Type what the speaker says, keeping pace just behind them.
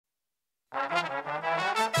Well,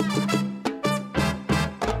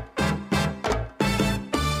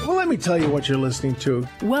 let me tell you what you're listening to.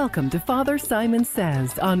 Welcome to Father Simon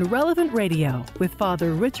Says on Relevant Radio with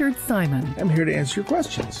Father Richard Simon. I'm here to answer your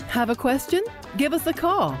questions. Have a question? Give us a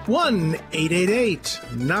call.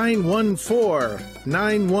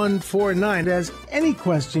 1-888-914-9149. As any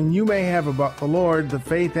question you may have about the Lord, the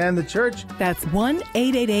faith, and the church. That's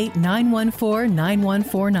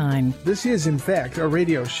 1-888-914-9149. This is, in fact, a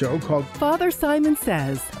radio show called Father Simon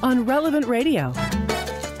Says on Relevant Radio.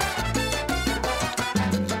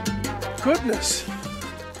 Goodness,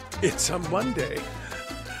 it's a Monday.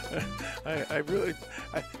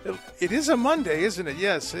 It is a Monday, isn't it?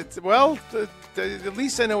 Yes. At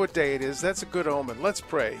least I know what day it is. That's a good omen. Let's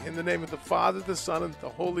pray. In the name of the Father, the Son, and the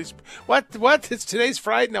Holy Spirit. What? It's today's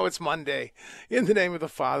Friday? No, it's Monday. In the name of the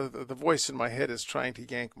Father, the voice in my head is trying to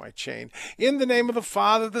yank my chain. In the name of the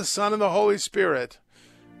Father, the Son, and the Holy Spirit.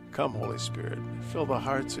 Come, Holy Spirit, fill the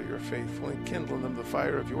hearts of your faithful and kindle in them the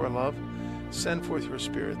fire of your love. Send forth your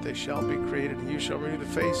Spirit, they shall be created, and you shall renew the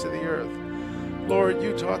face of the earth. Lord,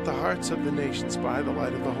 you taught the hearts of the nations by the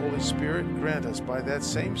light of the Holy Spirit. Grant us by that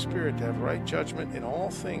same Spirit to have right judgment in all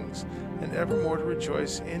things, and evermore to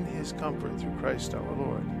rejoice in his comfort through Christ our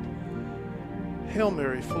Lord. Hail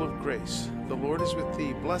Mary, full of grace, the Lord is with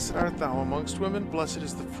thee. Blessed art thou amongst women, blessed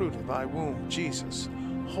is the fruit of thy womb, Jesus.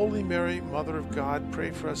 Holy Mary, Mother of God,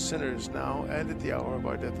 pray for us sinners now and at the hour of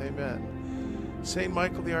our death. Amen. Saint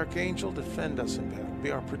Michael the Archangel, defend us in battle. Be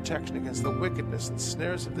our protection against the wickedness and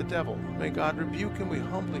snares of the devil. May God rebuke him, we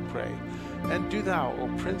humbly pray. And do thou, O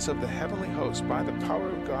Prince of the heavenly host, by the power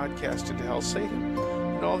of God, cast into hell Satan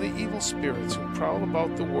and all the evil spirits who prowl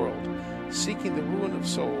about the world, seeking the ruin of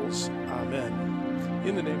souls. Amen.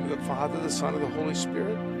 In the name of the Father, the Son, and the Holy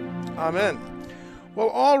Spirit. Amen. Well,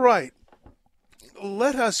 all right.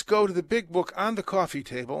 Let us go to the big book on the coffee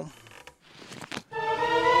table.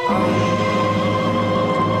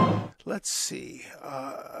 Let's see.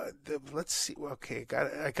 Okay,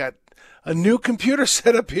 I got a new computer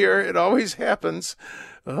set up here. It always happens.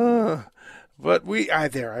 But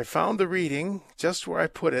I found the reading just where I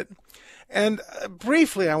put it. And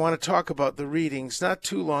briefly, I want to talk about the readings, not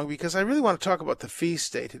too long, because I really want to talk about the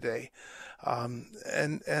feast day today.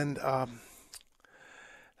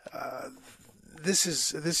 This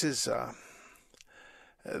is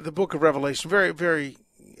the book of Revelation. Very, very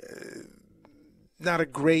not a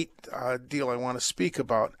great deal I want to speak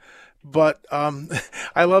about, but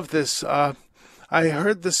I love this. I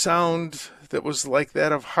heard the sound that was like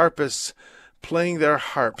that of harpists playing their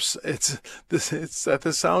harps. It's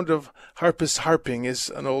the sound of harpists harping is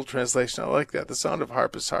an old translation. I like that. The sound of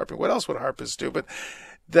harpists harping. What else would harpists do? But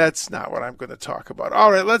that's not what I'm going to talk about.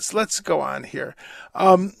 All right, let's go on here.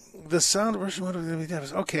 The sound of worship.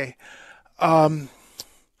 Okay.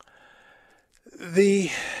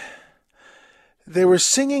 They were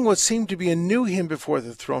singing what seemed to be a new hymn before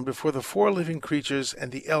the throne, before the four living creatures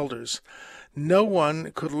and the elders. No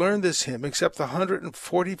one could learn this hymn except the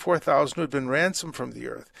 144,000 who had been ransomed from the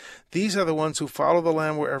earth. These are the ones who follow the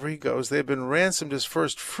Lamb wherever he goes. They have been ransomed as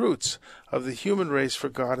first fruits of the human race for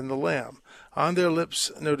God and the Lamb. On their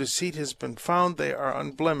lips no deceit has been found. They are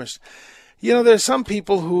unblemished. You know, there's some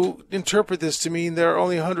people who interpret this to mean there are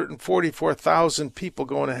only 144,000 people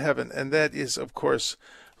going to heaven, and that is, of course,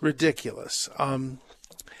 ridiculous. The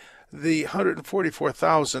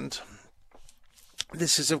 144,000,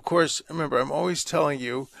 this is, of course, remember, I'm always telling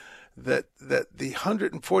you that the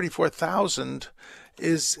 144,000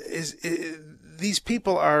 is these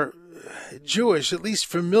people are Jewish, at least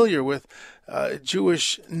familiar with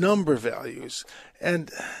Jewish number values, and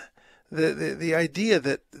the idea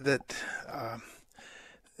that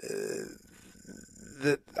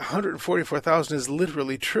 144,000 is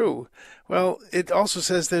literally true. Well, it also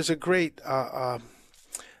says there's a great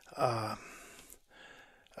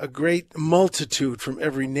multitude from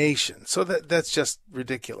every nation. So that's just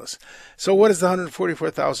ridiculous. So what does the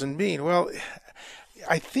 144,000 mean? Well,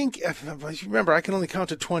 I think, if you remember, I can only count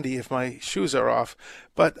to 20 if my shoes are off.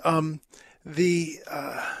 But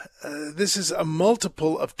this is a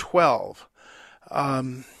multiple of 12.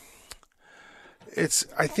 I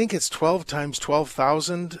think it's 12 times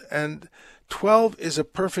 12,000, and 12 is a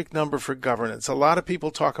perfect number for governance. A lot of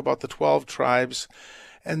people talk about the 12 tribes,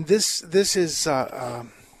 and this is, I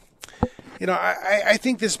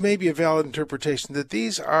think this may be a valid interpretation, that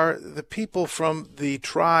these are the people from the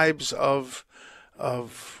tribes of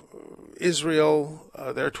Israel.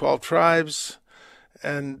 There are 12 tribes,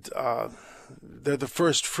 and they're the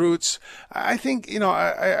first fruits. I think,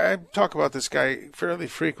 I talk about this guy fairly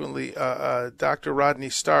frequently, Dr. Rodney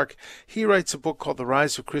Stark. He writes a book called The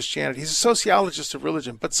Rise of Christianity. He's a sociologist of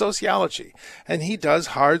religion, but sociology. And he does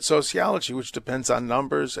hard sociology, which depends on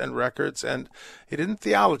numbers and records. And it isn't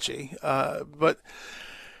theology, but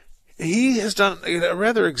he has done a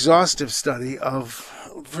rather exhaustive study of,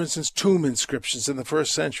 for instance, tomb inscriptions in the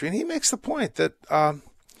first century. And he makes the point that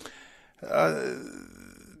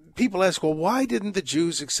people ask, well, why didn't the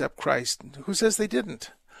Jews accept Christ? Who says they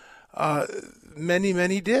didn't? Many,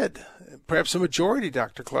 many did. Perhaps a majority,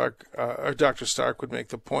 Dr. Clark or Dr. Stark would make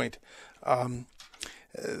the point.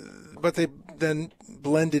 But they then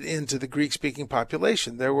blended into the Greek-speaking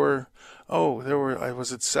population. There were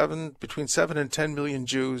between 7 and 10 million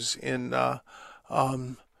Jews in the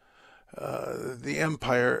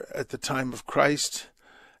empire at the time of Christ,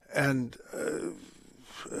 and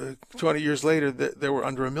 20 years later, there were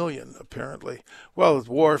under 1 million, apparently. Well,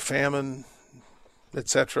 war, famine,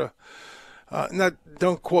 etc. Now,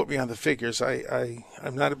 don't quote me on the figures. I'm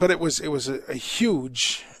not. But it was a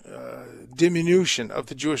huge diminution of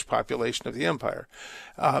the Jewish population of the empire.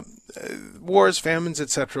 Wars, famines,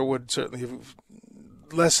 etc. would certainly have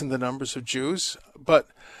lessened the numbers of Jews, but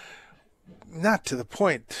not to the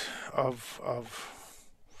point of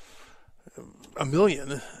 1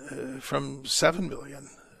 million from 7 million.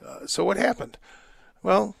 So what happened?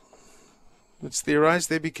 Well, it's theorized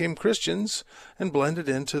they became Christians and blended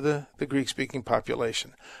into the Greek-speaking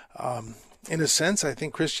population. In a sense, I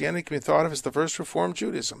think Christianity can be thought of as the first Reformed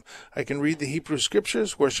Judaism. I can read the Hebrew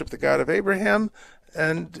Scriptures, worship the God of Abraham,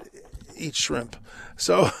 and eat shrimp.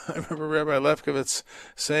 So I remember Rabbi Lefkowitz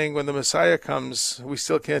saying, when the Messiah comes, we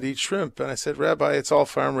still can't eat shrimp. And I said, Rabbi, it's all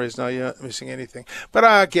farm-raised now. You're not missing anything. But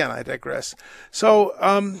again, I digress. So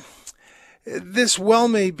this well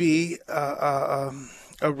may be a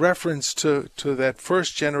reference to that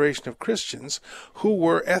first generation of Christians who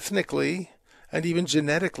were ethnically and even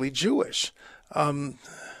genetically Jewish.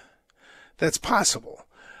 That's possible.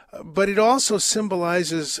 But it also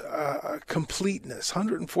symbolizes completeness.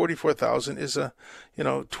 144,000 is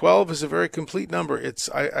 12 is a very complete number.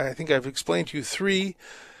 I think I've explained to you 3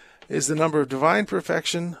 is the number of divine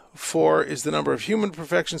perfection, 4 is the number of human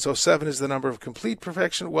perfection, so 7 is the number of complete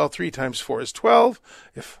perfection. Well, 3 times 4 is 12,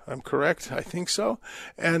 if I'm correct, I think so.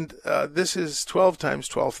 And this is 12 times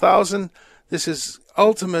 12,000. This is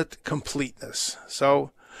ultimate completeness.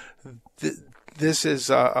 So this is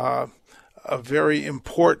a very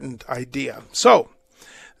important idea. So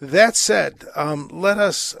that said, let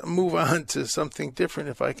us move on to something different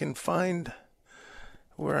if I can find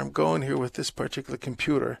where I'm going here with this particular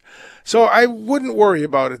computer. So I wouldn't worry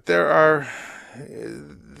about it. There are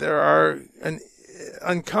an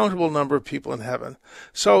uncountable number of people in heaven.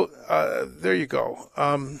 So there you go.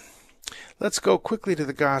 Let's go quickly to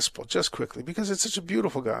the gospel, just quickly, because it's such a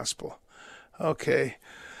beautiful gospel. Okay.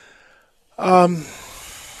 I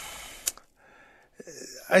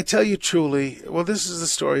tell you truly, well, this is the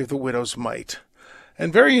story of the widow's mite.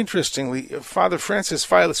 And very interestingly, Father Francis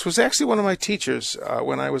Filas was actually one of my teachers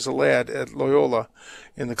when I was a lad at Loyola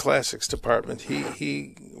in the classics department.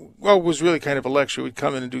 He was really kind of a lecturer. He'd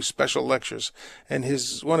come in and do special lectures. And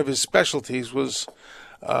one of his specialties was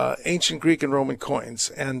ancient Greek and Roman coins.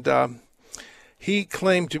 And he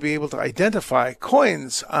claimed to be able to identify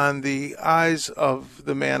coins on the eyes of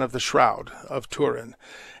the man of the shroud of Turin.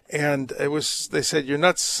 And they said, "You're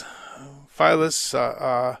nuts, Filas."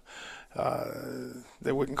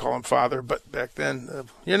 They wouldn't call him father, but back then,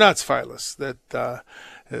 "You're nuts, Filas." That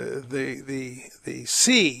the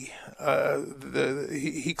C,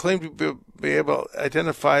 he claimed to be able to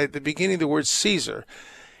identify the beginning of the word Caesar,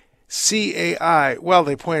 C-A-I. Well,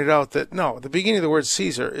 they pointed out that no, the beginning of the word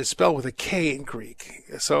Caesar is spelled with a K in Greek.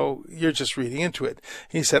 So you're just reading into it.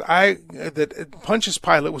 He said that Pontius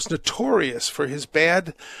Pilate was notorious for his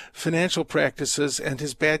bad financial practices and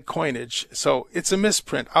his bad coinage. So it's a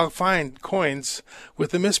misprint. I'll find coins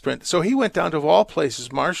with the misprint. So he went down to, of all places,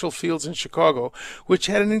 Marshall Fields in Chicago, which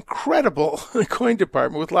had an incredible coin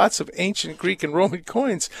department with lots of ancient Greek and Roman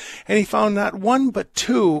coins. And he found not one but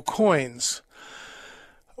 2 coins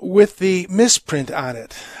with the misprint on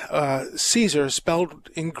it, Caesar spelled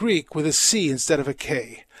in Greek with a C instead of a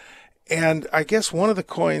K. And I guess one of the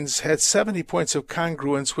coins had 70 points of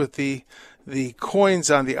congruence with the coins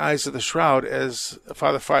on the eyes of the shroud as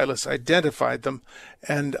Father Filas identified them.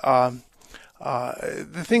 And the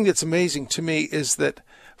thing that's amazing to me is that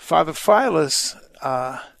Father Filas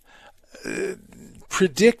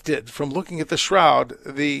predicted from looking at the shroud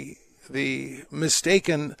the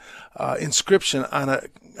mistaken inscription on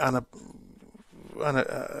a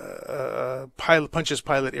Pontius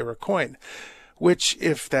Pilate era coin, which,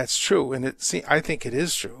 if that's true, and I think it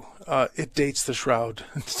is true, it dates the shroud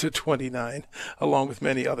to 29, along with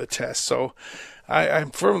many other tests. So I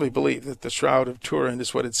firmly believe that the Shroud of Turin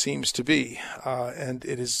is what it seems to be, and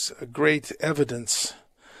it is a great evidence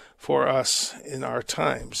for us in our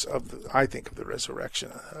times I think of the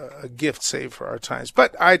resurrection, a gift saved for our times.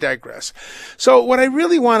 But I digress. So what I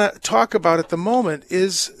really want to talk about at the moment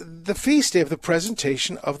is the feast day of the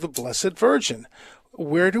presentation of the Blessed Virgin.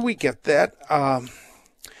 Where do we get that?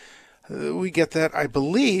 We get that, I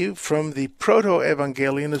believe, from the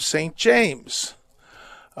Proto-Evangelion of St. James.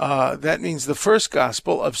 That means the first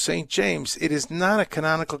gospel of St. James. It is not a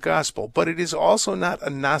canonical gospel, but it is also not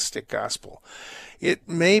a Gnostic gospel. It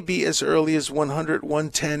may be as early as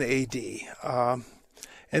 110 A.D., and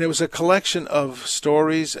it was a collection of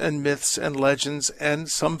stories and myths and legends and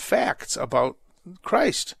some facts about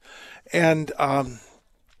Christ. And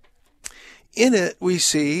in it, we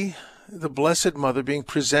see the Blessed Mother being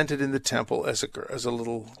presented in the temple as a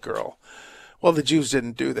little girl. Well, the Jews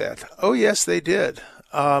didn't do that. Oh, yes, they did.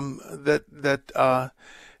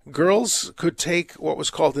 Girls could take what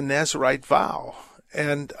was called the Nazirite vow,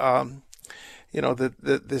 and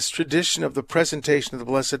this tradition of the presentation of the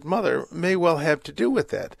Blessed Mother may well have to do with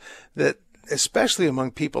that. That especially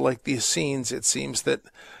among people like the Essenes, it seems that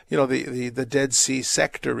the Dead Sea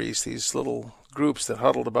sectaries, these little groups that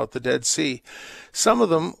huddled about the Dead Sea, some of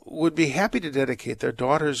them would be happy to dedicate their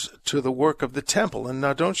daughters to the work of the temple. And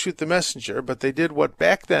now, don't shoot the messenger, but they did what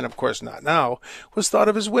back then, of course not now, was thought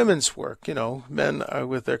of as women's work. Men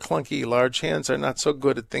with their clunky large hands are not so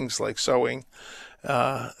good at things like sewing.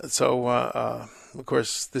 Of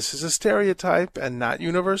course, this is a stereotype and not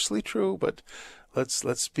universally true, but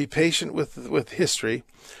let's be patient with history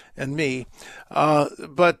and me.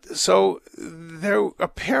 But so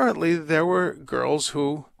there were girls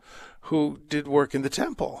who did work in the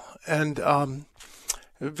temple, and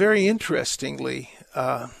very interestingly,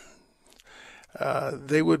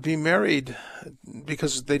 they would be married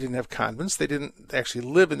because they didn't have convents. They didn't actually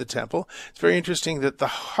live in the temple. It's very interesting that the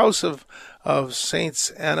house of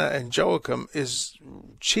Saints Anna and Joachim is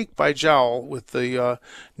cheek by jowl with the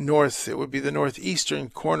north. It would be the northeastern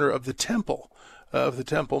corner of the Temple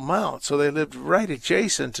Mount. So they lived right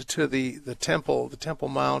adjacent to the Temple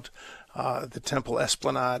Mount, the Temple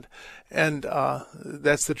Esplanade, and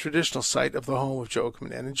that's the traditional site of the home of Joachim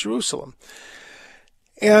and Anna in Jerusalem.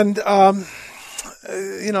 And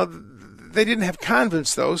they didn't have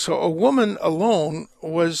convents, though, so a woman alone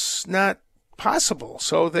was not possible.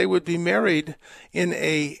 So they would be married in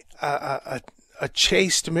a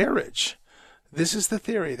chaste marriage. This is the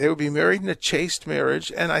theory. They would be married in a chaste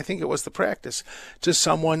marriage, and I think it was the practice, to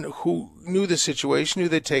someone who knew the situation, knew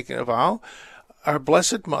they'd taken a vow. Our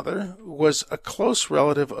Blessed Mother was a close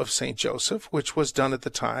relative of St. Joseph, which was done at the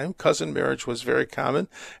time. Cousin marriage was very common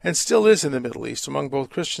and still is in the Middle East among both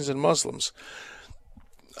Christians and Muslims.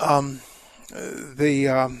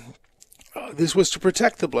 This was to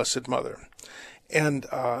protect the Blessed Mother, and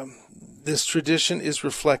this tradition is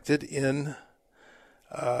reflected in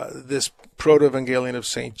this Proto-Evangelion of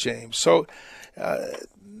St. James. So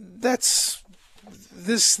that's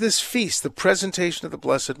this feast, the presentation of the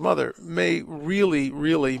Blessed Mother, may really,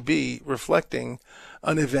 really be reflecting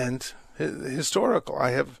an event historical. I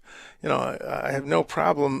have no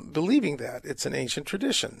problem believing that. It's an ancient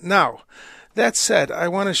tradition. Now, that said, I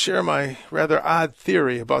want to share my rather odd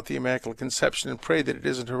theory about the Immaculate Conception and pray that it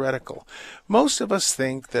isn't heretical. Most of us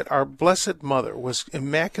think that our Blessed Mother was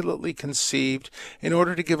immaculately conceived in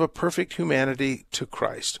order to give a perfect humanity to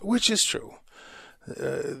Christ, which is true.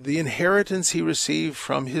 The inheritance he received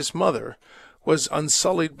from his mother was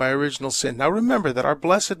unsullied by original sin. Now remember that our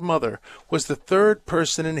Blessed Mother was the third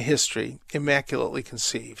person in history immaculately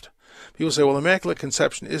conceived. People say, well, Immaculate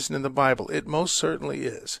Conception isn't in the Bible. It most certainly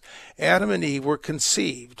is. Adam and Eve were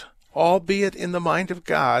conceived, albeit in the mind of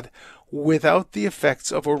God, without the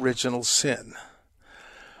effects of original sin.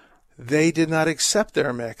 They did not accept their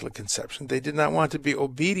Immaculate Conception. They did not want to be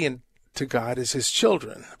obedient to God as his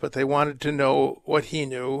children, but they wanted to know what he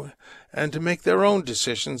knew and to make their own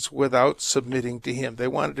decisions without submitting to him. They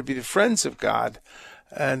wanted to be the friends of God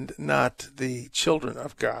and not the children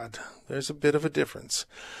of God. There's a bit of a difference.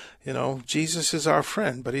 Jesus is our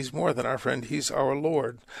friend, but he's more than our friend. He's our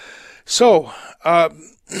Lord. So,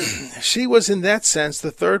 she was in that sense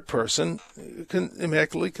the third person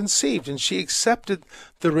immaculately conceived, and she accepted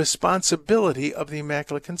the responsibility of the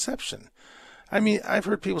Immaculate Conception. I mean, I've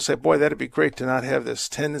heard people say, boy, that'd be great to not have this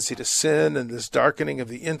tendency to sin and this darkening of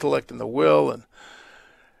the intellect and the will. And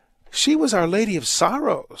She was Our Lady of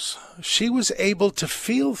Sorrows. She was able to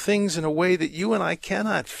feel things in a way that you and I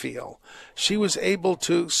cannot feel. She was able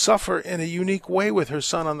to suffer in a unique way with her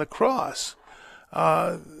son on the cross.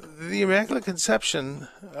 The Immaculate Conception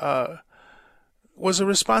was a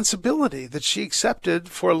responsibility that she accepted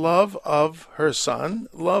for love of her son,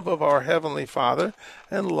 love of our Heavenly Father,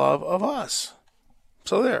 and love of us.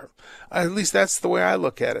 So there. At least that's the way I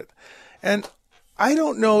look at it. And I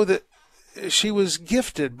don't know that she was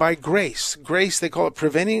gifted by grace. Grace, they call it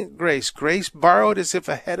prevenient grace. Grace borrowed as if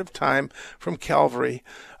ahead of time from Calvary.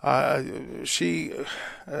 St.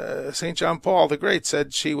 John Paul the Great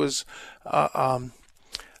said she was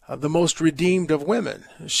the most redeemed of women.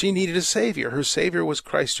 She needed a Savior. Her Savior was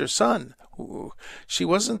Christ, her Son. She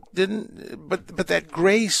but that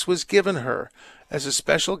grace was given her as a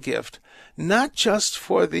special gift, not just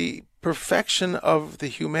for the perfection of the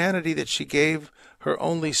humanity that she gave her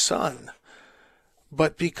only Son,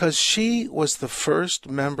 but because she was the first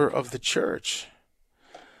member of the church.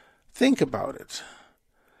 Think about it.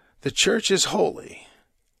 The church is holy.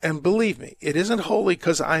 And believe me, it isn't holy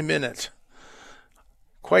because I'm in it.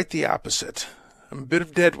 Quite the opposite. I'm a bit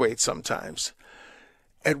of deadweight sometimes.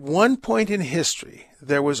 At one point in history,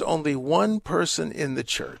 there was only one person in the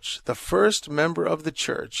church. The first member of the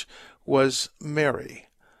church was Mary,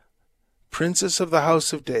 Princess of the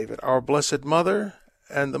House of David, our Blessed Mother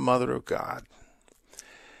and the Mother of God.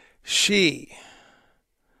 She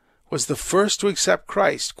was the first to accept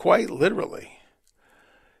Christ, quite literally.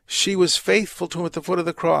 She was faithful to him at the foot of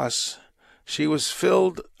the cross. She was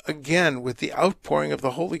filled again with the outpouring of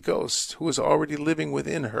the Holy Ghost, who was already living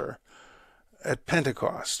within her at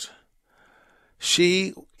Pentecost.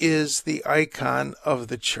 She is the icon of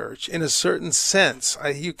the church. In a certain sense,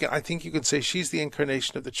 I think you could say she's the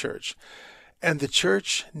incarnation of the church. And the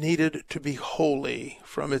church needed to be holy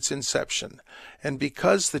from its inception. And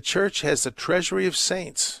because the church has a treasury of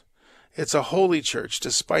saints, it's a holy church,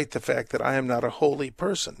 despite the fact that I am not a holy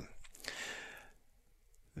person.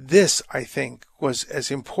 This, I think, was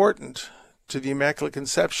as important to the Immaculate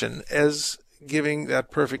Conception as giving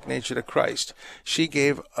that perfect nature to Christ. She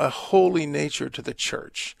gave a holy nature to the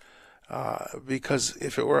church, because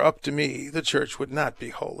if it were up to me, the church would not be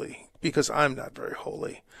holy, because I'm not very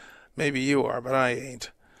holy. Maybe you are, but I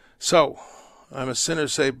ain't. So, I'm a sinner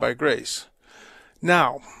saved by grace.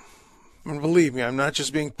 Now, and believe me, I'm not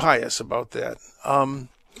just being pious about that.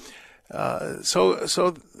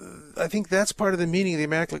 So I think that's part of the meaning of the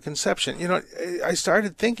Immaculate Conception. You know, I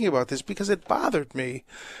started thinking about this because it bothered me.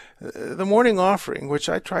 The morning offering, which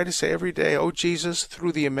I try to say every day, "O Jesus,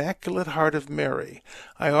 through the Immaculate Heart of Mary,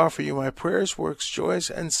 I offer you my prayers, works,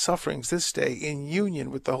 joys, and sufferings this day in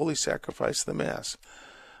union with the holy sacrifice of the Mass."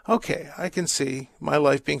 Okay, I can see my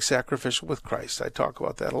life being sacrificial with Christ. I talk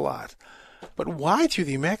about that a lot. But why through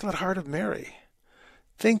the Immaculate Heart of Mary?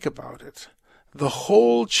 Think about it. The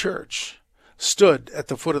whole church stood at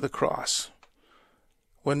the foot of the cross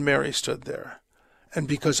when Mary stood there. And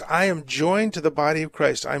because I am joined to the body of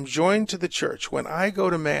Christ, I'm joined to the church. When I go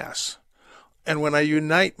to Mass, and when I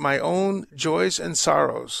unite my own joys and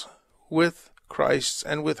sorrows with Christ's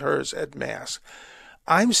and with hers at Mass,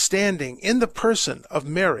 I'm standing in the person of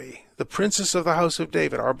Mary, the Princess of the House of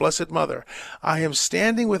David, our Blessed Mother. I am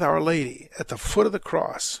standing with Our Lady at the foot of the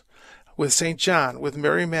cross, with St. John, with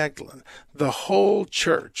Mary Magdalene, the whole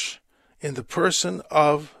church in the person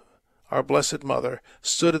of our Blessed Mother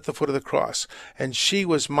stood at the foot of the cross. And she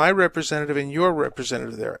was my representative and your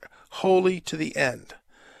representative there, holy to the end.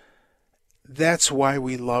 That's why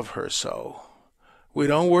we love her so. We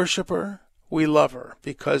don't worship her, we love her,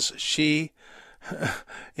 because she,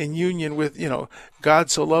 in union with,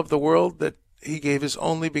 God so loved the world that he gave his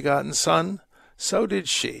only begotten Son, so did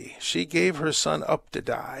she. She gave her Son up to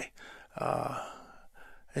die.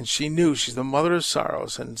 And she knew she's the mother of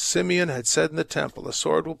sorrows. And Simeon had said in the temple, "The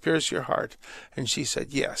sword will pierce your heart." And she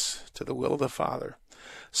said yes to the will of the Father.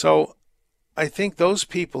 So I think those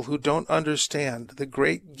people who don't understand the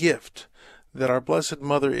great gift that our Blessed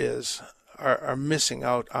Mother is are missing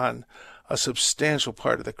out on a substantial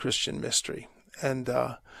part of the Christian mystery. And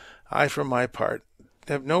I, for my part,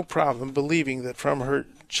 have no problem believing that from her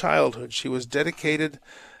childhood she was dedicated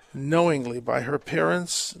knowingly by her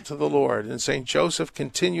parents to the Lord. And St. Joseph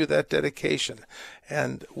continued that dedication.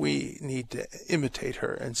 And we need to imitate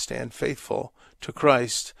her and stand faithful to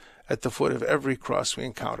Christ at the foot of every cross we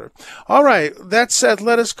encounter. All right, that said,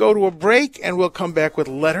 let us go to a break, and we'll come back with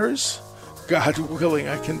letters. God willing,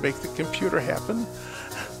 I can make the computer happen.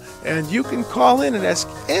 And you can call in and ask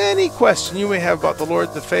any question you may have about the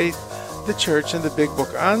Lord, the faith, the church, and the big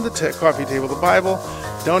book on the coffee table, the Bible.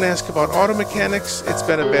 Don't ask about auto mechanics. It's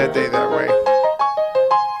been a bad day that way.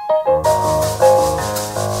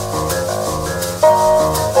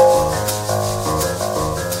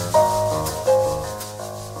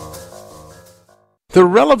 The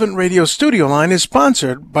Relevant Radio studio line is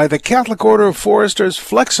sponsored by the Catholic Order of Foresters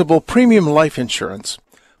Flexible Premium Life Insurance.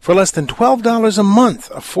 For less than $12 a month,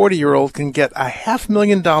 a 40-year-old can get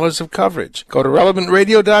 $500,000 of coverage. Go to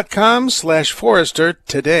relevantradio.com/Forester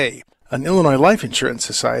today. An Illinois Life Insurance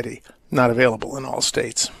Society, not available in all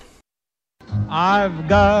states. I've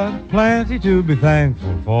got plenty to be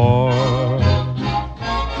thankful for.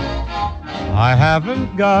 I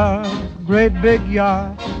haven't got a great big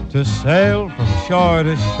yacht to sail from shore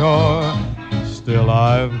to shore. Still,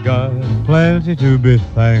 I've got plenty to be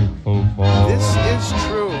thankful for. This is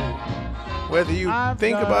true. Whether you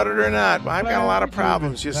think about it or not, I've got a lot of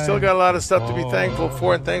problems. You still got a lot of stuff to be thankful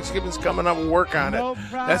for, and Thanksgiving's coming up. Work on it.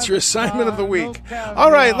 That's your assignment of the week.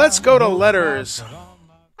 All right, let's go to letters.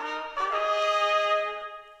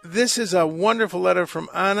 This is a wonderful letter from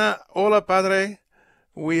Ana. Hola, Padre.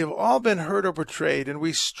 We have all been hurt or betrayed, and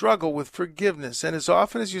we struggle with forgiveness, and as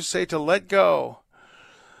often as you say to let go.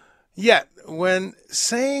 Yet, when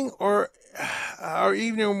saying our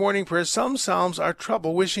evening or morning prayers, some psalms are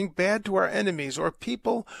trouble, wishing bad to our enemies or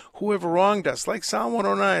people who have wronged us, like Psalm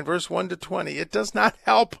 109, verse 1 to 20. It does not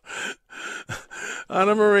help.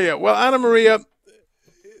 Ana Maria. Well, Ana Maria,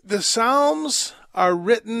 the psalms are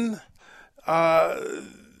written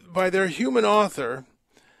by their human author.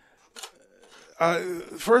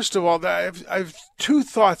 First of all, I've two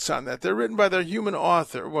thoughts on that. They're written by their human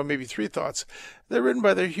author. Well, maybe three thoughts. They're written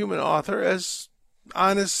by their human author as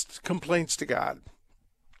honest complaints to God.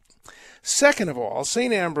 Second of all,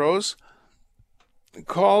 St. Ambrose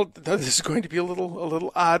called, this is going to be a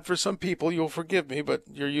little odd for some people, you'll forgive me, but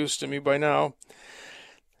you're used to me by now.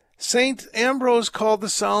 St. Ambrose called the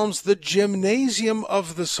Psalms the gymnasium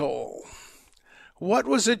of the soul. What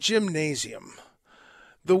was a gymnasium?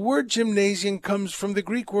 The word gymnasium comes from the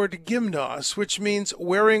Greek word gymnos, which means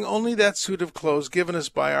wearing only that suit of clothes given us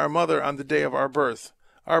by our mother on the day of our birth,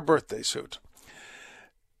 our birthday suit.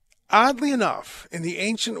 Oddly enough, in the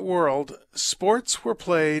ancient world, sports were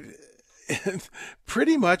played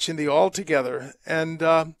pretty much in the all-together,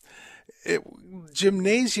 and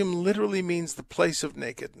gymnasium literally means the place of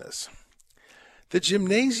nakedness. The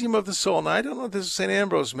gymnasium of the soul. Now, I don't know what this is St.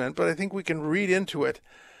 Ambrose meant, but I think we can read into it.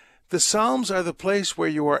 The Psalms are the place where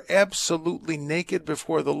you are absolutely naked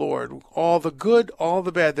before the Lord. All the good, all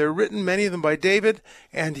the bad. They're written, many of them, by David,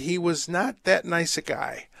 and he was not that nice a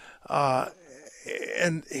guy.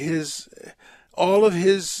 And all of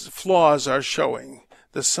his flaws are showing.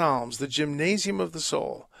 The Psalms, the gymnasium of the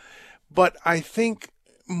soul. But I think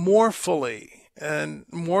more fully and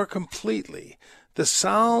more completely, the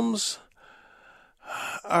Psalms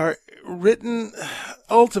are written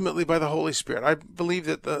ultimately by the Holy Spirit. I believe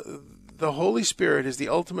that the Holy Spirit is the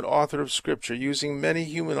ultimate author of Scripture, using many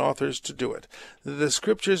human authors to do it. The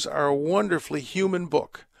Scriptures are a wonderfully human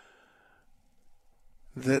book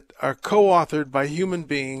that are co-authored by human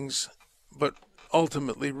beings, but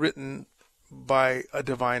ultimately written by a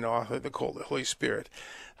divine author, the Holy Spirit.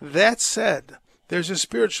 That said, there's a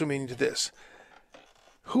spiritual meaning to this.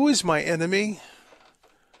 Who is my enemy?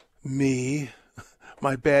 Me.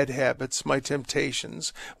 My bad habits, my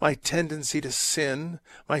temptations, my tendency to sin,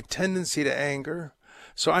 my tendency to anger.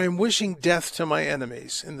 So I am wishing death to my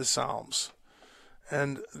enemies in the Psalms.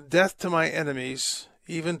 And death to my enemies,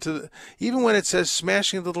 even when it says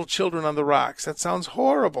smashing little children on the rocks, that sounds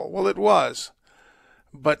horrible. Well, it was.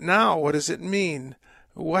 But now, what does it mean?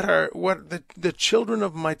 What the children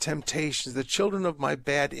of my temptations, the children of my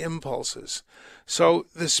bad impulses? So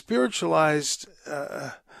the spiritualized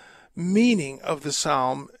meaning of the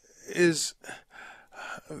psalm is,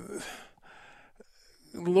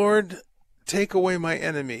 Lord, take away my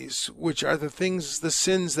enemies, which are the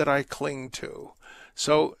sins that I cling to.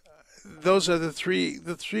 So those are the three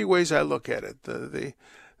ways I look at it. The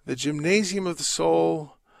gymnasium of the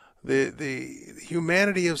soul, the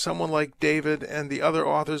humanity of someone like David and the other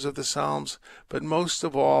authors of the Psalms, but most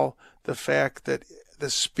of all, the fact that the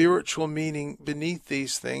spiritual meaning beneath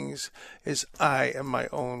these things is I am my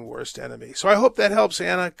own worst enemy. So I hope that helps,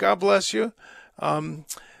 Anna. God bless you. And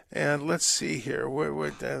let's see here.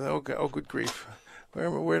 Oh, good grief.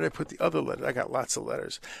 Where did I put the other letter? I got lots of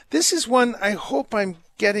letters. This is one, I hope I'm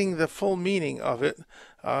getting the full meaning of it.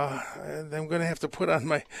 And I'm going to have to put on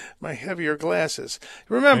my heavier glasses.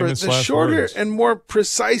 Remember, the shorter and more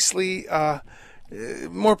precise the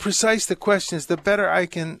question is, the better I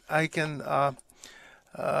can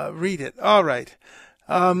read it. All right.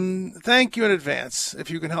 Thank you in advance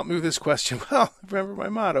if you can help me with this question. Well, remember my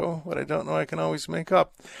motto, what I don't know I can always make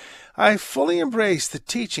up. I fully embrace the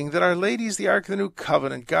teaching that Our Lady is the Ark of the New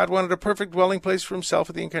Covenant. God wanted a perfect dwelling place for himself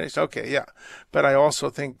at the Incarnation. Okay, yeah. But I also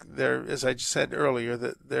think there, as I just said earlier,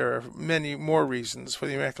 that there are many more reasons for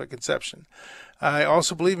the Immaculate Conception. I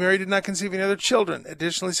also believe Mary did not conceive any other children.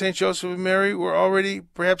 Additionally, St. Joseph and Mary were already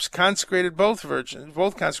perhaps consecrated, both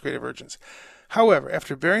consecrated virgins. However,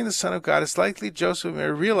 after bearing the Son of God, it's likely Joseph and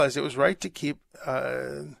Mary realized it was right to keep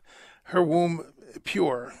her womb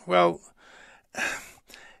pure. Well,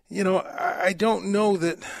 I don't know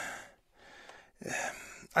that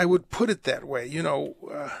I would put it that way.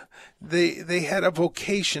 They had a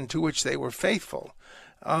vocation to which they were faithful.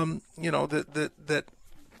 That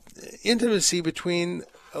intimacy between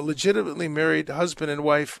a legitimately married husband and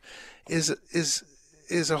wife is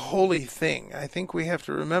a holy thing. I think we have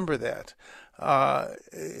to remember that.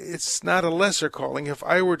 It's not a lesser calling. If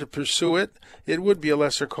I were to pursue it, it would be a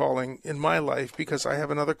lesser calling in my life because I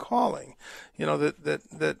have another calling.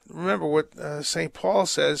 That remember what St. Paul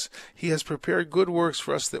says, he has prepared good works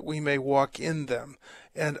for us that we may walk in them.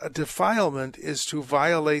 And a defilement is to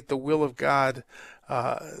violate the will of God,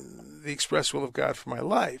 the express will of God for my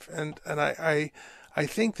life. And I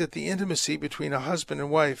think that the intimacy between a husband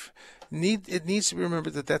and wife, it needs to be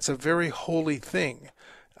remembered that that's a very holy thing.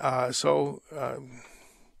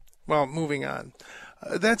 Moving on.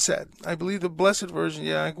 That said, I believe the Blessed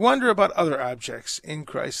Virgin, I wonder about other objects in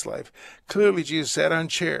Christ's life. Clearly, Jesus sat on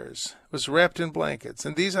chairs, was wrapped in blankets,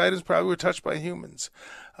 and these items probably were touched by humans.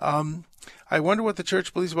 I wonder what the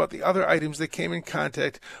Church believes about the other items that came in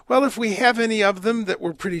contact. Well, if we have any of them that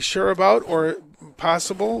we're pretty sure about, or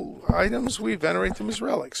possible items, we venerate them as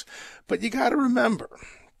relics. But you got to remember,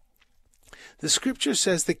 the Scripture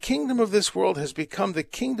says the kingdom of this world has become the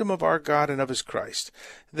kingdom of our God and of his Christ.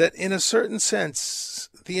 That in a certain sense,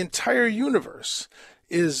 the entire universe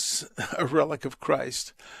is a relic of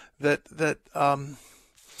Christ. That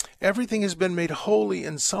everything has been made holy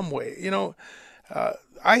in some way.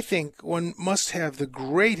 I think one must have the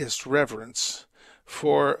greatest reverence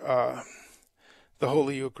for the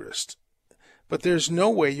Holy Eucharist. But there's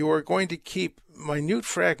no way you are going to keep minute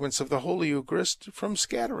fragments of the Holy Eucharist from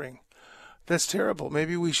scattering. That's terrible.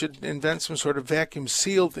 Maybe we should invent some sort of vacuum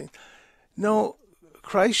sealed thing. No,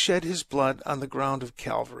 Christ shed his blood on the ground of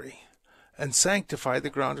Calvary and sanctified the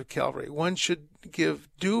ground of Calvary. One should give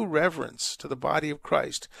due reverence to the body of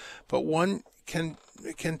Christ, but one can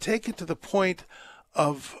take it to the point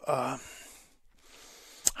of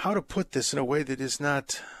how to put this in a way that is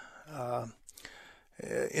not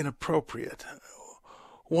inappropriate.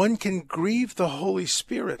 One can grieve the Holy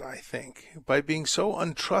Spirit, I think, by being so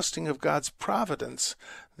untrusting of God's providence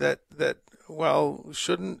that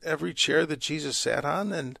shouldn't every chair that Jesus sat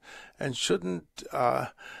on and shouldn't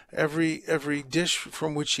every dish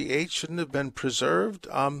from which he ate shouldn't have been preserved?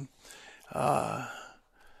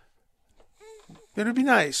 It'd be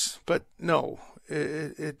nice, but no.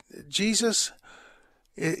 Jesus,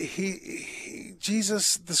 the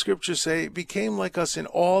Scriptures say, became like us in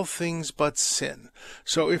all things but sin.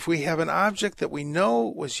 So if we have an object that we know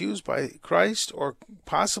was used by Christ or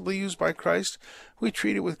possibly used by Christ, we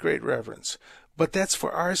treat it with great reverence. But that's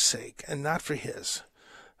for our sake and not for his.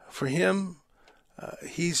 For him,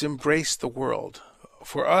 he's embraced the world.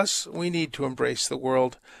 For us, we need to embrace the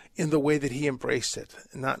world in the way that he embraced it,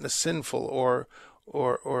 not in a sinful or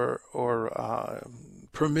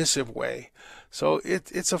permissive way. So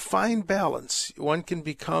it's a fine balance. One can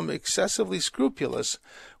become excessively scrupulous,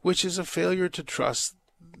 which is a failure to trust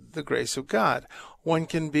the grace of God. One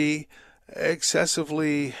can be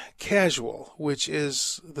excessively casual, which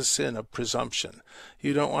is the sin of presumption.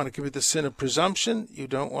 You don't want to commit the sin of presumption. You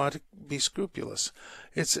don't want to be scrupulous.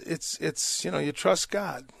 It's you trust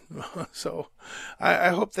God. So I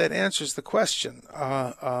hope that answers the question.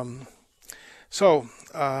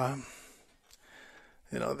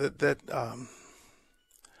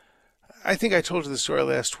 I think I told you the story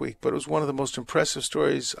last week, but it was one of the most impressive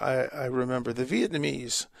stories I remember. The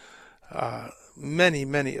Vietnamese,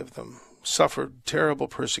 many of them, suffered terrible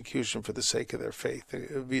persecution for the sake of their faith, the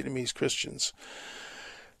Vietnamese Christians.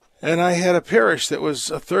 And I had a parish that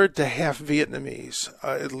was a third to half Vietnamese,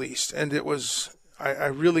 at least. And it was, I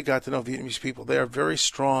really got to know Vietnamese people. They are very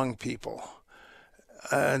strong people.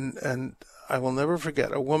 And I will never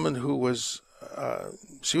forget a woman who was,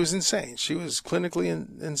 she was insane. She was clinically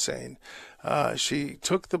insane. She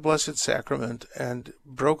took the Blessed Sacrament and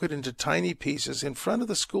broke it into tiny pieces in front of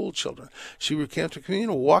the school children. She came to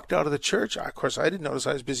communion, walked out of the church. Of course, I didn't notice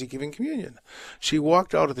I was busy giving communion. She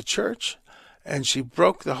walked out of the church and she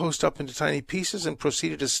broke the host up into tiny pieces and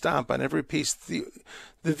proceeded to stomp on every piece. The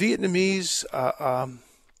Vietnamese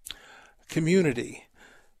community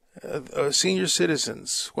senior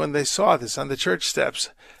citizens, when they saw this on the church steps,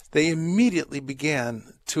 they immediately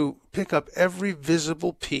began to pick up every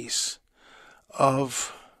visible piece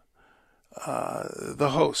of the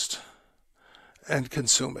host and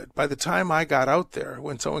consume it. By the time I got out there,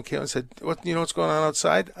 when someone came and said, "What, you know what's going on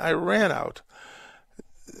outside?" I ran out.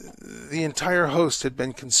 The entire host had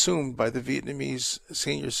been consumed by the Vietnamese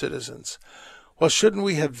senior citizens. Well, shouldn't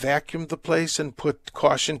we have vacuumed the place and put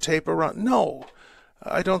caution tape around? No,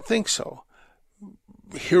 I don't think so.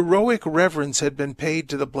 Heroic reverence had been paid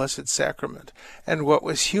to the Blessed Sacrament, and what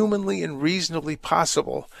was humanly and reasonably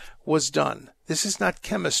possible was done. This is not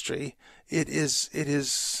chemistry. It's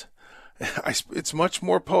much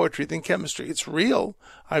more poetry than chemistry. It's real.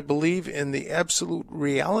 I believe in the absolute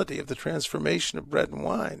reality of the transformation of bread and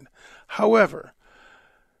wine. However,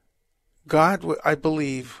 God, I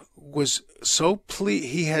believe, was so pleased.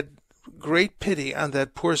 He had great pity on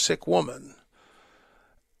that poor sick woman.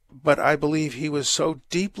 But I believe he was so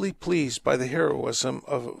deeply pleased by the heroism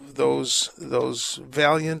of those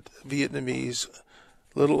valiant Vietnamese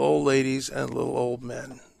little old ladies and little old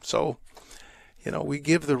men. So, we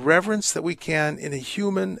give the reverence that we can in a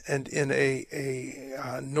human and in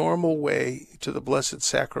a normal way to the Blessed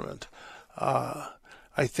Sacrament.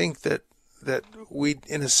 I think that we,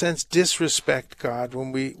 in a sense, disrespect God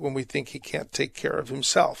when we think he can't take care of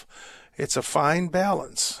himself. It's a fine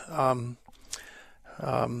balance. I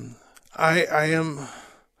am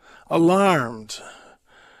alarmed,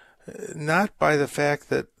 not by the fact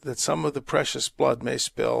that some of the precious blood may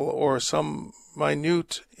spill or some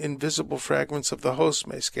minute invisible fragments of the host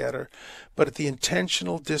may scatter, but at the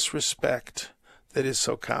intentional disrespect that is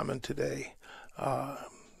so common today.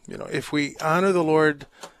 If we honor the Lord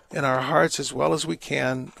in our hearts as well as we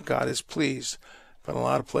can, God is pleased. But in a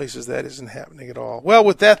lot of places that isn't happening at all. Well,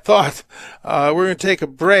 with that thought, we're going to take a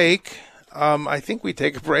break. I think we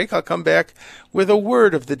take a break. I'll come back with a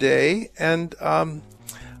word of the day, and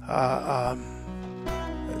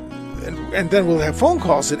then we'll have phone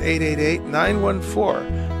calls at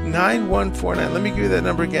 888-914-9149. Let me give you that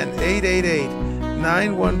number again,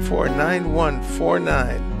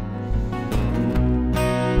 888-914-9149.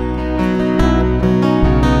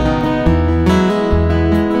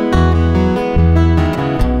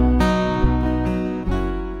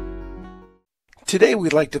 Today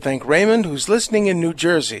we'd like to thank Raymond, who's listening in New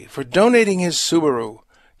Jersey, for donating his Subaru.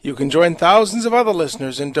 You can join thousands of other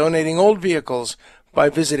listeners in donating old vehicles by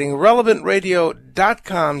visiting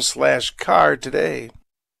relevantradio.com/car today.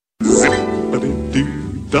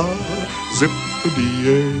 Zippity-doo-dah,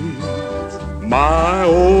 zippity-yay. My,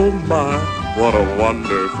 oh my, what a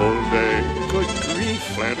wonderful day. Good grief.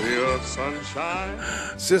 Plenty of sunshine.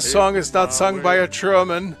 This song is not sung by a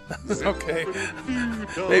German. Okay.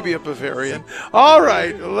 Maybe a Bavarian. All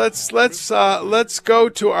right, let's go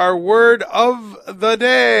to our word of the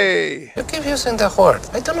day. You keep using the word.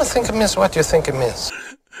 I don't think it means what you think it means.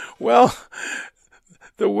 Well,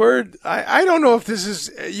 the word, I don't know if this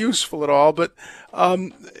is useful at all, but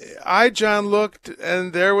John, looked,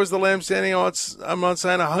 and there was the Lamb standing on Mount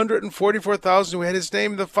Sinai, 144,000 who had his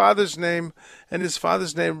name, the Father's name, and his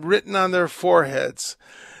Father's name written on their foreheads.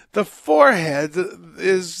 The forehead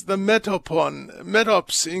is the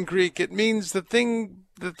metops in Greek. It means the thing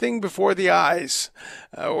before the eyes,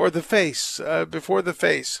 or the face, before the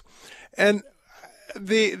face. And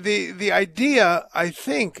the idea, I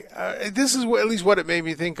think, this is at least what it made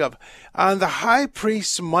me think of. On the high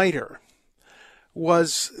priest's mitre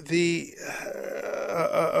was a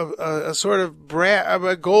sort of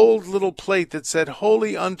a gold little plate that said,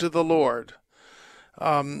 "Holy unto the Lord."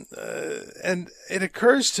 And it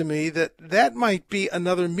occurs to me that might be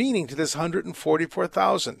another meaning to this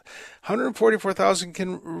 144,000. 144,000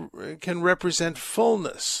 can represent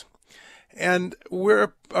fullness. And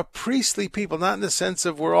we're a priestly people, not in the sense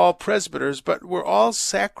of we're all presbyters, but we're all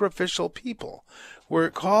sacrificial people. We're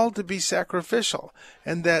called to be sacrificial.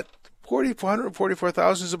 And that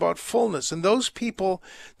 144,000 is about fullness. And those people,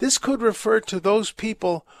 this could refer to those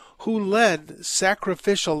people who led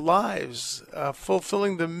sacrificial lives,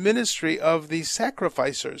 fulfilling the ministry of the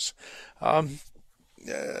sacrificers.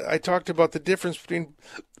 I talked about the difference between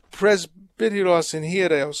presbyteros and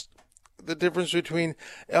hieros, the difference between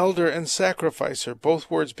elder and sacrificer,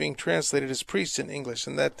 both words being translated as priest in English,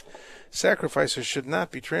 and that sacrificer should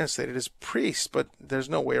not be translated as priest, but there's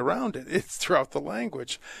no way around it. It's throughout the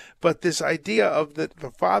language. But this idea of the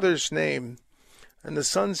Father's name and the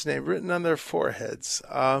Son's name written on their foreheads,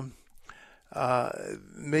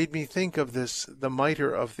 made me think of the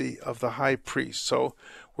mitre of the high priest. So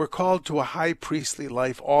we're called to a high priestly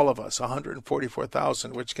life, all of us,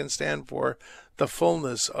 144,000, which can stand for the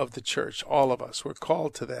fullness of the church. All of us, we're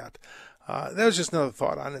called to that. That was just another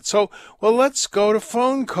thought on it. So, well, let's go to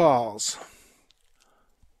phone calls.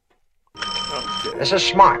 Okay. This is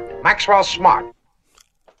Smart. Maxwell Smart.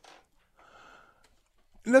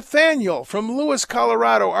 Nathaniel from Lewis,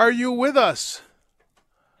 Colorado, are you with us?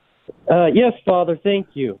 Yes, Father, thank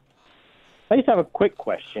you. I just have a quick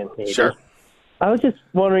question. Maybe. Sure. I was just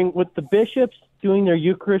wondering, with the bishops doing their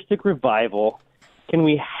Eucharistic revival, can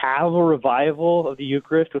we have a revival of the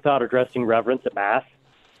Eucharist without addressing reverence at Mass?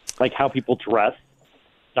 Like how people dress?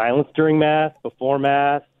 Silence during Mass, before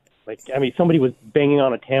Mass? Somebody was banging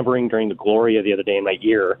on a tambourine during the Gloria the other day in my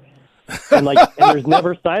ear. And there's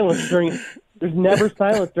never silence during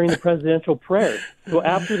the presidential prayer. So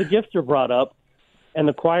after the gifts are brought up and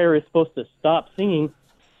the choir is supposed to stop singing,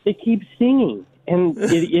 they keep singing. And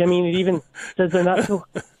it even says they're not so.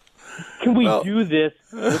 Can we do this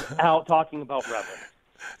without talking about reverence?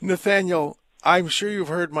 Nathaniel, I'm sure you've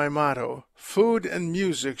heard my motto: food and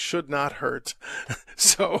music should not hurt.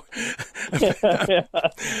 So,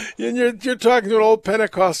 you're talking to an old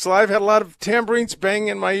Pentecostal. I've had a lot of tambourines banging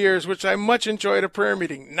in my ears, which I much enjoy at a prayer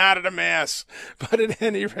meeting, not at a Mass. But at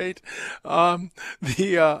any rate, I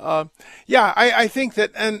think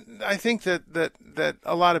that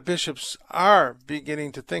a lot of bishops are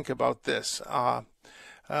beginning to think about this.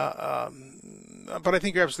 But I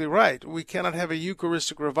think you're absolutely right. We cannot have a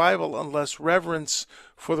Eucharistic revival unless reverence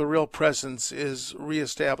for the real presence is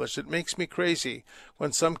reestablished. It makes me crazy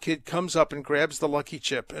when some kid comes up and grabs the lucky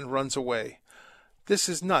chip and runs away. This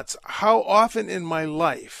is nuts. How often in my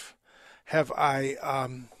life have I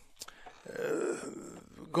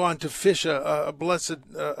gone to fish the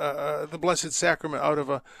Blessed Sacrament out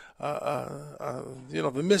of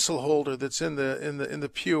the missal holder that's in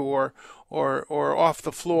the pew or off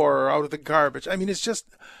the floor or out of the garbage. I mean,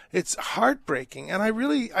 it's heartbreaking, and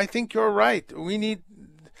I think you're right.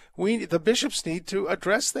 The bishops need to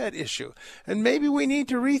address that issue, and maybe we need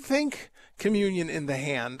to rethink communion in the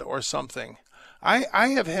hand or something.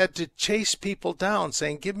 I have had to chase people down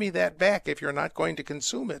saying, "Give me that back if you're not going to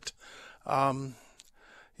consume it." And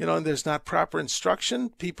there's not proper instruction.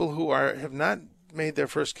 People who have not made their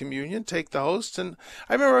first communion take the host. And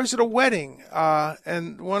I remember I was at a wedding,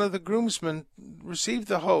 and one of the groomsmen received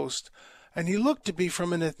the host, and he looked to be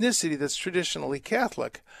from an ethnicity that's traditionally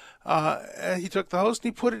Catholic. He took the host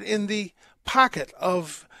and he put it in the pocket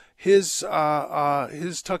of his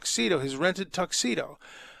tuxedo, his rented tuxedo.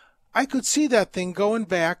 I could see that thing going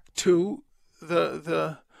back to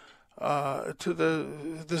the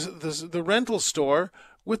rental store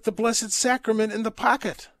with the Blessed Sacrament in the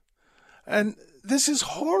pocket. And this is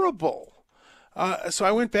horrible. So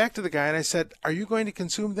I went back to the guy and I said, "Are you going to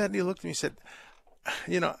consume that?" And he looked at me and said,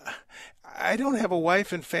 "I don't have a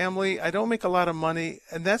wife and family. I don't make a lot of money.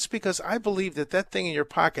 And that's because I believe that thing in your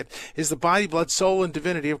pocket is the body, blood, soul, and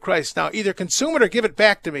divinity of Christ. Now, either consume it or give it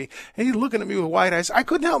back to me." And he's looking at me with wide eyes. I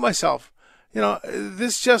couldn't help myself.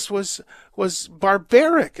 This just was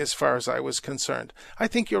barbaric as far as I was concerned. I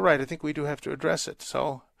think you're right. I think we do have to address it.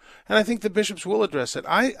 So, and I think the bishops will address it.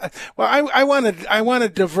 I want to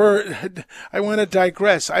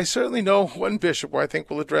digress. I certainly know one bishop who I think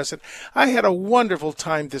will address it. I had a wonderful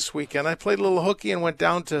time this weekend. I played a little hooky and went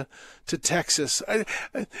down to Texas.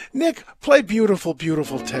 Nick, play Beautiful,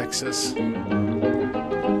 Beautiful Texas.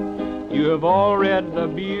 You have all read the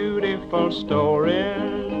beautiful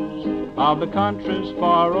stories of the countries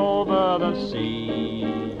far over the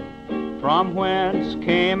sea, from whence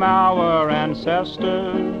came our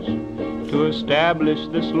ancestors to establish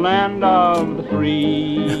this land of the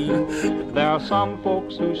free. There are some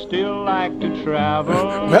folks who still like to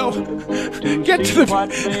travel. Well, to get see to the.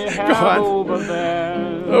 what they Go have on. over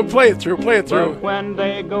there. Oh, play it through. But when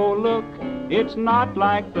they go look, it's not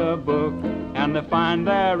like the book, and they find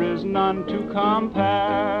there is none to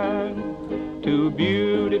compare to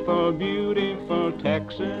beautiful, beautiful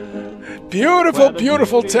Texas. Beautiful,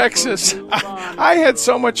 beautiful Texas. I had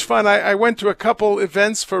so much fun. I went to a couple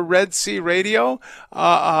events for Red Sea Radio,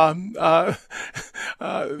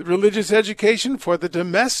 religious education for the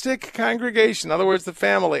domestic congregation, in other words, the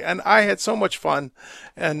family. And I had so much fun.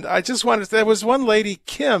 And I just wanted, there was one lady,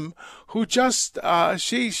 Kim, who just,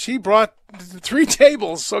 she brought 3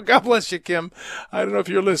 tables. So God bless you, Kim. I don't know if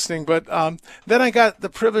you're listening, but then I got the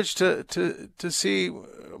privilege to see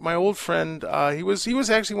my old friend. He was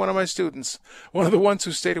actually one of my students, one of the ones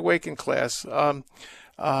who stayed awake in class,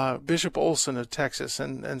 Bishop Olson of Texas,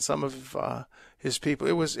 and some of his people.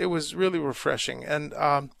 It was really refreshing. And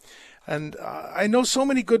And I know so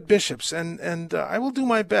many good bishops, and I will do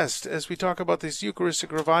my best as we talk about this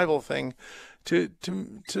Eucharistic revival thing to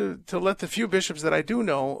let the few bishops that I do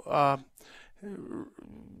know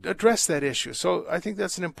address that issue. So I think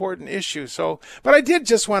that's an important issue. But I did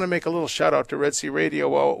just want to make a little shout out to Red Sea Radio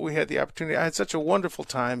while we had the opportunity. I had such a wonderful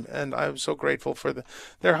time, and I'm so grateful for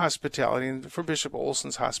their hospitality and for Bishop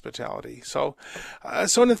Olson's hospitality. So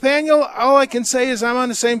Nathaniel, all I can say is I'm on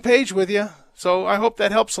the same page with you. So I hope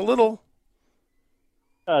that helps a little.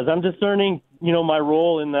 As I'm discerning, my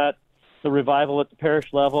role in the revival at the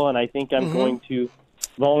parish level, and I think I'm going to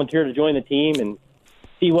volunteer to join the team and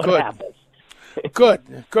see what happens.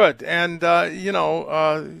 Good. And,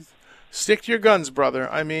 stick to your guns, brother.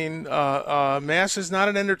 I mean, Mass is not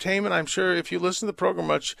an entertainment. I'm sure if you listen to the program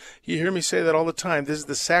much, you hear me say that all the time. This is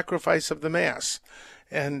the sacrifice of the Mass.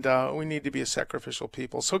 And we need to be a sacrificial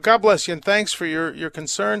people. So God bless you, and thanks for your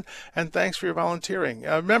concern, and thanks for your volunteering.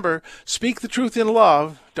 Remember, speak the truth in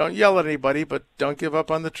love. Don't yell at anybody, but don't give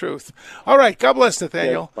up on the truth. All right, God bless,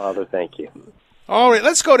 Nathaniel. Yes, Father, thank you. All right,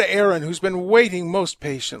 let's go to Aaron, who's been waiting most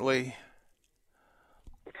patiently.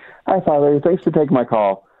 Hi, Father. Thanks for taking my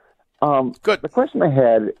call. Good. The question I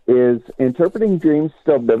had is, interpreting dreams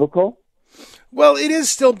still biblical? Well, it is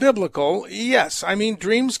still biblical, yes. I mean,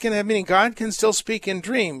 dreams can have meaning. God can still speak in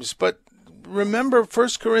dreams, but remember 1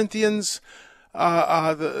 Corinthians,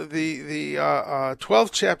 the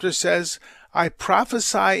 12th chapter says, I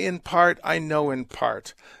prophesy in part, I know in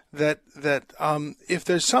part. That if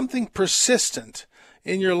there's something persistent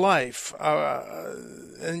in your life,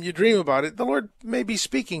 and you dream about it, the Lord may be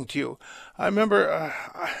speaking to you. I remember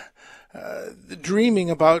dreaming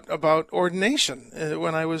about ordination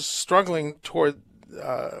when I was struggling toward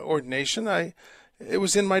ordination. It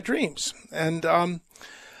was in my dreams, and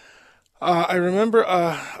I remember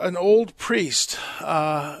an old priest,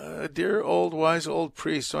 a dear old wise old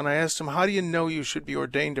priest. When I asked him, "How do you know you should be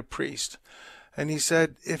ordained a priest?" and he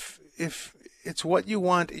said, "If it's what you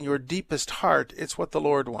want in your deepest heart, it's what the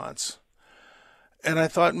Lord wants." And I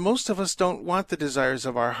thought, most of us don't want the desires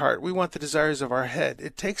of our heart. We want the desires of our head.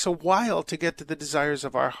 It takes a while to get to the desires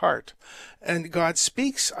of our heart. And God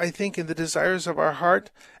speaks, I think, in the desires of our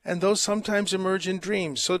heart, and those sometimes emerge in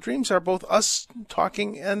dreams. So dreams are both us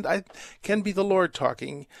talking and can be the Lord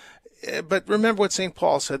talking. But remember what St.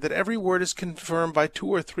 Paul said, that every word is confirmed by 2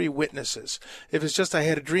 or 3 witnesses. If it's just I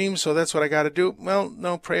had a dream, so that's what I got to do, well,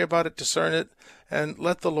 no, pray about it, discern it, and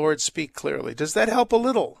let the Lord speak clearly. Does that help a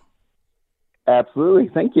little? Absolutely.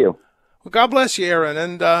 Thank you. Well, God bless you, Aaron,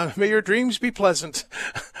 and may your dreams be pleasant.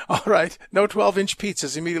 All right, no 12-inch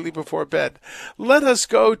pizzas immediately before bed. Let us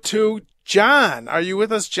go to John. Are you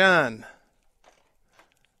with us, John?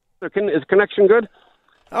 Is connection good?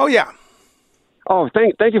 Oh, yeah. Oh,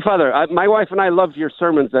 thank you, Father. My wife and I love your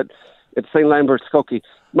sermons at St. Lambert Skokie.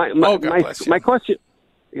 My question.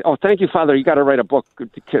 Oh, thank you, Father. You got to write a book,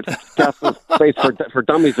 Catholic Faith for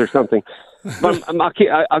Dummies or something. But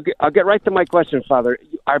I'll get right to my question, Father.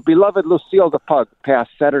 Our beloved Lucille the pug passed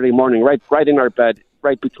Saturday morning, right in our bed,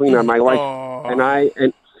 right between my wife and I,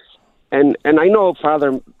 and I know,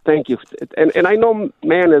 Father, thank you, and I know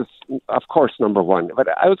man is, of course, number one. But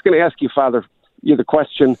I was going to ask you, Father, the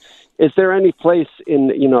question: is there any place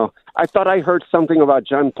in I thought I heard something about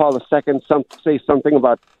John Paul II, say something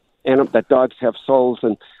about that dogs have souls,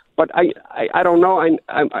 but I don't know.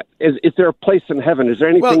 Is there a place in heaven? Is there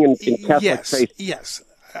anything in Catholic faith? Yes.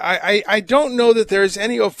 I don't know that there is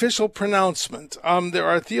any official pronouncement. There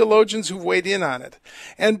are theologians who weighed in on it.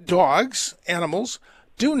 And dogs, animals,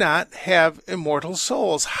 do not have immortal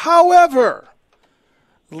souls. However,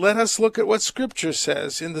 let us look at what Scripture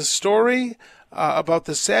says. In the story about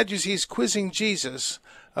the Sadducees quizzing Jesus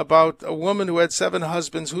about a woman who had 7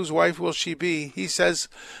 husbands, whose wife will she be? He says,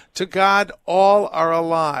 to God all are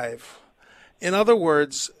alive. In other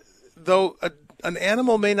words, though an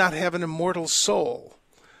animal may not have an immortal soul,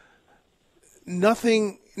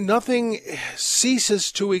 nothing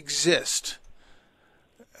ceases to exist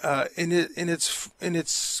in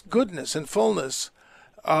its goodness and fullness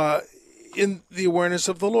in the awareness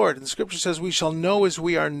of the Lord. And the Scripture says we shall know as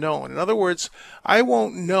we are known. In other words, I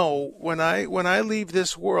won't know when I leave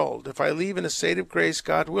this world. If I leave in a state of grace,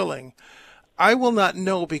 God willing, I will not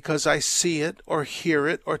know because I see it or hear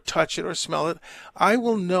it or touch it or smell it. I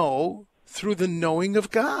will know through the knowing of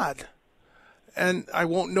God. And I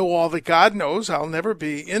won't know all that God knows. I'll never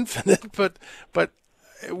be infinite, but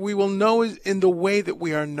we will know in the way that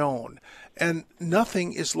we are known. And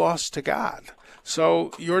nothing is lost to God.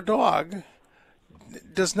 So your dog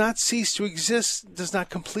does not cease to exist, does not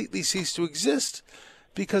completely cease to exist,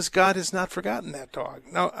 because God has not forgotten that dog.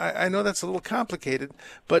 Now, I know that's a little complicated,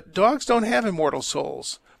 but dogs don't have immortal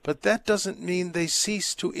souls. but that doesn't mean they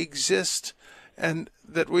cease to exist and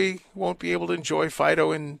that we won't be able to enjoy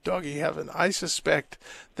Fido in doggy heaven. I suspect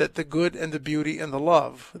that the good and the beauty and the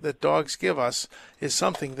love that dogs give us is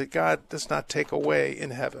something that God does not take away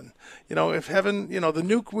in heaven. If heaven,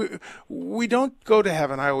 we don't go to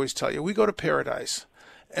heaven, I always tell you. We go to paradise.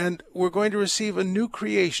 And we're going to receive a new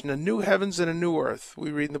creation, a new heavens and a new earth,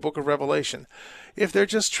 we read in the book of Revelation. If they're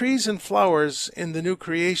just trees and flowers in the new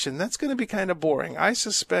creation, that's going to be kind of boring. I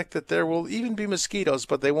suspect that there will even be mosquitoes,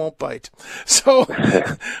 but they won't bite. So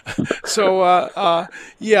I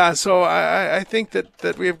think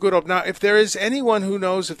that we have good hope. Now, if there is anyone who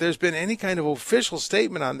knows if there's been any kind of official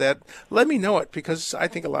statement on that, let me know it, because I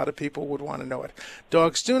think a lot of people would want to know it.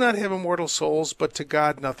 Dogs do not have immortal souls, but to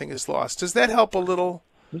God nothing is lost. Does that help a little?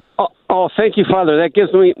 Oh, thank you, Father. I'm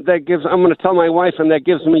going to tell my wife, and that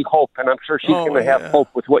gives me hope, and I'm sure she's going to have hope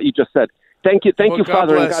with what you just said. Thank you,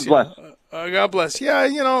 Father, and God bless. God bless.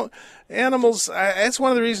 Yeah, animals. That's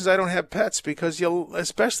one of the reasons I don't have pets, because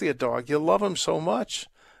especially a dog, you love them so much.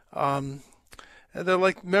 They're not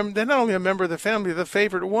only a member of the family, they're the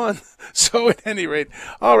favorite one. So at any rate,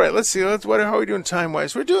 all right. Let's see. How are we doing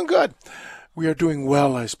time-wise? We're doing good. We are doing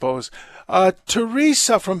well, I suppose.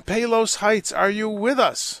 Teresa from Palos Heights, are you with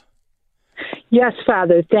us? Yes,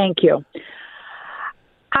 Father. Thank you.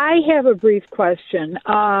 I have a brief question.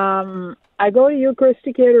 I go to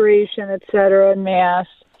Eucharistic adoration, etc., in Mass,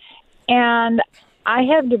 and I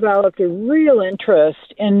have developed a real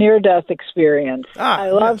interest in near-death experience. I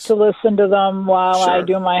love to listen to them while I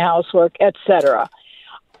do my housework, etc.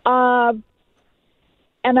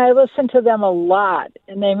 And I listen to them a lot,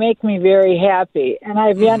 and they make me very happy. And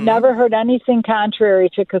I've yet never heard anything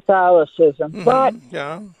contrary to Catholicism. But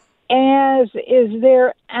is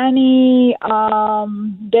there any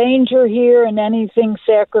danger here in anything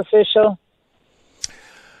sacrificial?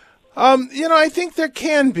 I think there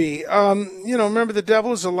can be. Remember, the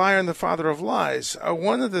devil is a liar and the father of lies.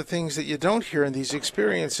 One of the things that you don't hear in these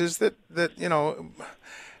experiences that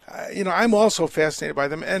I'm also fascinated by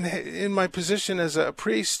them. And in my position as a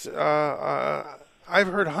priest, I've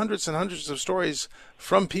heard hundreds and hundreds of stories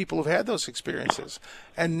from people who've had those experiences.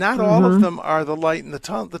 And not all of them are the light in the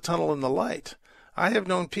tunnel and the light. I have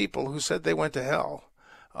known people who said they went to hell.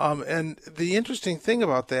 And the interesting thing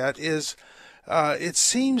about that is it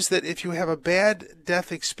seems that if you have a bad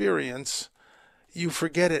death experience, you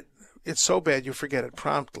forget it. It's so bad you forget it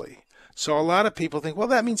promptly. So a lot of people think, well,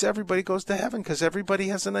 that means everybody goes to heaven because everybody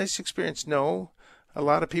has a nice experience. No, a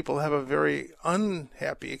lot of people have a very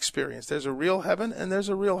unhappy experience. There's a real heaven and there's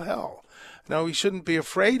a real hell. Now, we shouldn't be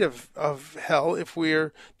afraid of hell if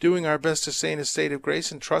we're doing our best to stay in a state of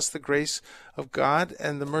grace and trust the grace of God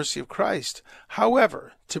and the mercy of Christ.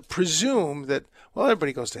 However, to presume that, well,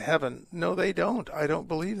 everybody goes to heaven, no, they don't. I don't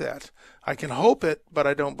believe that. I can hope it, but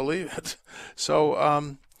I don't believe it.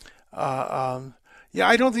 So, yeah,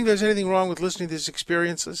 I don't think there's anything wrong with listening to these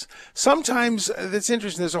experiences. Sometimes, that's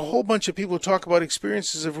interesting, there's a whole bunch of people who talk about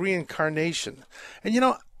experiences of reincarnation.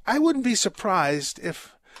 And, I wouldn't be surprised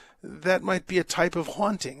if that might be a type of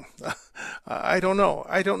haunting. I don't know.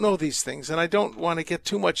 I don't know these things, and I don't want to get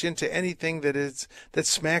too much into anything that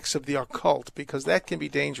smacks of the occult, because that can be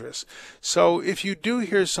dangerous. So if you do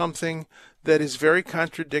hear something that is very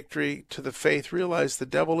contradictory to the faith, realize the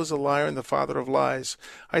devil is a liar and the father of lies.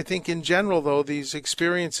 I think in general, though, these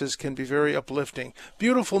experiences can be very uplifting.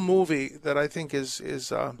 Beautiful movie that I think is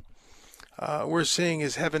we're seeing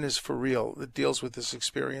is Heaven is for Real. It deals with this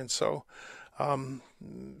experience. So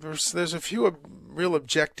there's a few real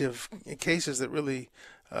objective cases that really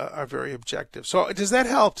are very objective. So does that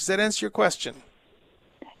help? Does that answer your question?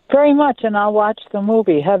 Very much, and I'll watch the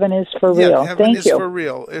movie Heaven is for Real. Yeah, Heaven Thank is you. for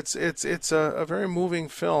Real. It's a very moving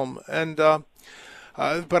film, and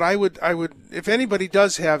but I would if anybody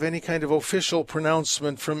does have any kind of official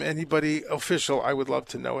pronouncement from anybody official, I would love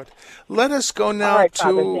to know it. Let us go now All right, to.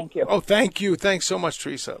 Father, thank you. Oh, thank you. Thanks so much,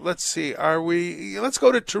 Teresa. Let's see. Let's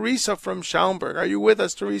go to Teresa from Schaumburg. Are you with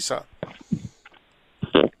us, Teresa?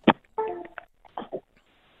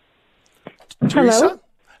 Teresa? Hello?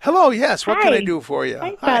 Hello, yes. What Hi. can I do for you?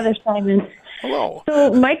 Hi, Father Simon. Hello.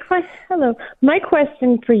 So my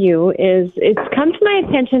question for you is: it's come to my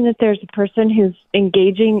attention that there's a person who's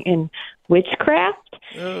engaging in witchcraft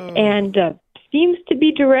and seems to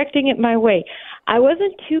be directing it my way. I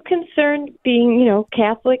wasn't too concerned being,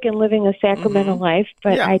 Catholic and living a sacramental life,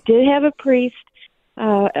 but I did have a priest,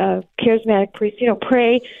 a charismatic priest,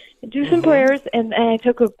 pray. Do some prayers, and I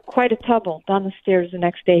took quite a tumble down the stairs the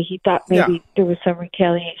next day. He thought maybe there was some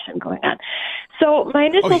retaliation going on. So my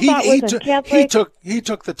initial thought was Catholic. He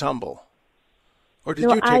took the tumble, or did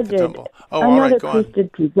you take I the did. tumble? Oh, Another all right, go priest on.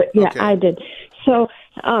 did too, but I did. So,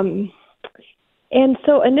 and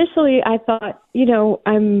so initially I thought,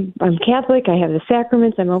 I'm Catholic, I have the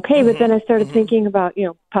sacraments, I'm okay. But then I started thinking about,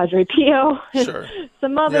 Padre Pio and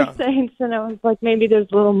some other saints, and I was like, maybe there's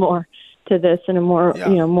a little more to this and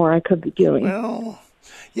more I could be doing. Well,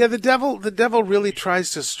 yeah, the devil really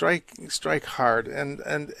tries to strike hard,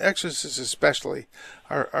 and exorcists especially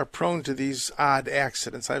are prone to these odd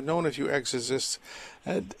accidents. I've known a few exorcists,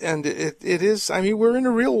 and it is, we're in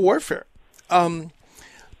a real warfare. To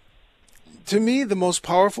me, the most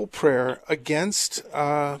powerful prayer against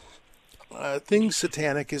things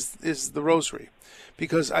satanic is the rosary,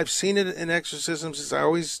 because I've seen it in exorcisms. I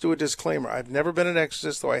always do a disclaimer. I've never been an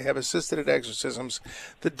exorcist, though I have assisted at exorcisms.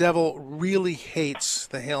 The devil really hates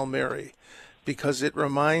the Hail Mary because it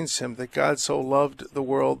reminds him that God so loved the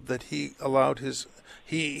world that he allowed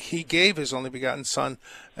he gave his only begotten Son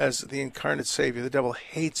as the incarnate Savior. The devil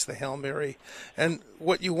hates the Hail Mary. And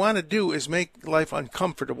what you want to do is make life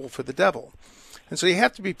uncomfortable for the devil. And so you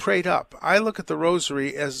have to be prayed up. I look at the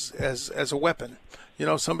rosary as a weapon.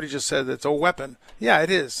 Somebody just said it's a weapon. Yeah, it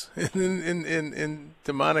is in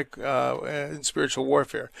demonic and spiritual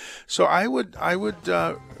warfare. So I would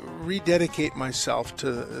rededicate myself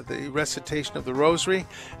to the recitation of the rosary.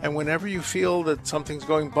 And whenever you feel that something's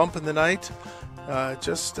going bump in the night,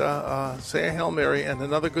 just say a Hail Mary. And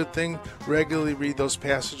another good thing, regularly read those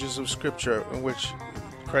passages of Scripture in which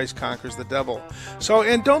Christ conquers the devil. So,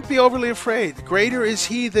 and don't be overly afraid. Greater is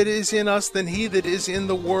he that is in us than he that is in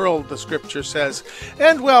the world, the Scripture says.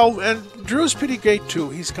 And Drew's pretty great too.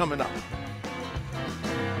 He's coming up.